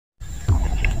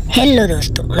Hello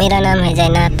दोस्तों, मेरा नाम है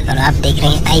जयनाथ और आप देख रहे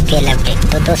हैं आईपीएल अपडेट।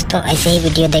 तो दोस्तों, ऐसे ही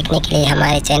वीडियो देखने के लिए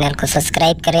हमारे चैनल को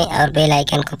सब्सक्राइब करें और बेल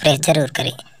आइकन को प्रेस जरूर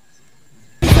करें।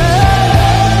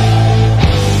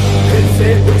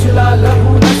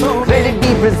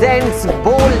 Prectice presents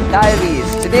Bowl Diaries.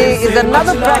 Today is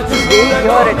another practice day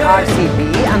here at RCB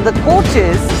and the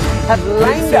coaches have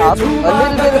lined up a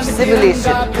little bit of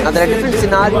simulation. Now there are different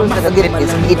scenarios that again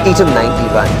is 80 to 90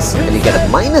 runs and you get a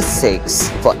 -6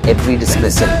 for every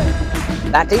dismissal.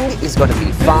 Batting is going to be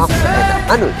Faf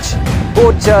and Anuj.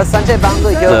 Coach Sanjay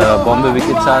Bangar here. The Bombay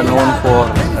wickets are known for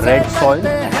red soil,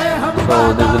 so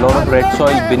there's a lot of red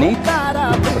soil beneath.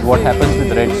 But what happens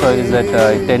with red soil is that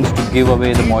it tends to give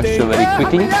away the moisture very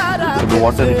quickly, so the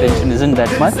water retention isn't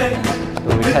that much.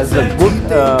 So it has a good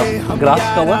grass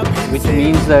cover, which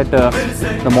means that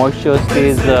the moisture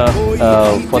stays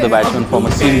for the batsman from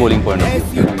a seam bowling point of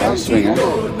view. No swing,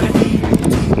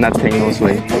 nothing, no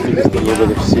swing. Just a little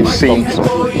bit of seam.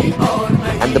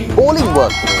 And the bowling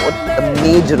workload, the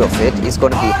major of it, is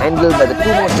going to be handled by the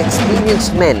two most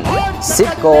experienced men,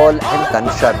 Sid Kaul and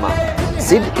Kan Sharma.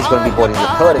 Sid is going to be bowling the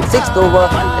 3rd and 6th over,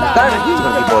 and Karan is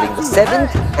going to be bowling the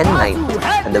 7th and 9th.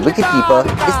 And the wicketkeeper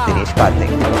is Dinesh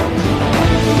Karthik.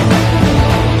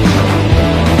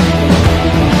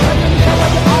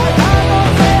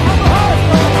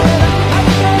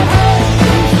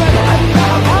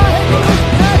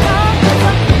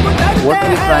 What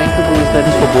we're trying to do is that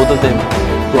is for both of them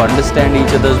to understand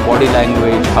each other's body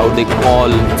language, how they call,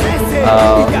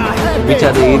 which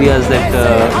are the areas that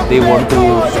they want to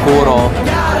score off,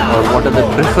 or what are the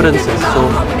preferences. So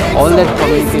all that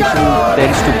communication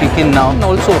tends to kick in now. And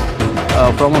also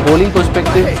from a bowling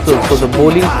perspective, so the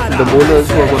bowlers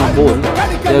who are going to bowl,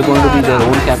 they are going to be their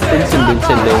own captains and they'll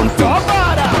set their own fields.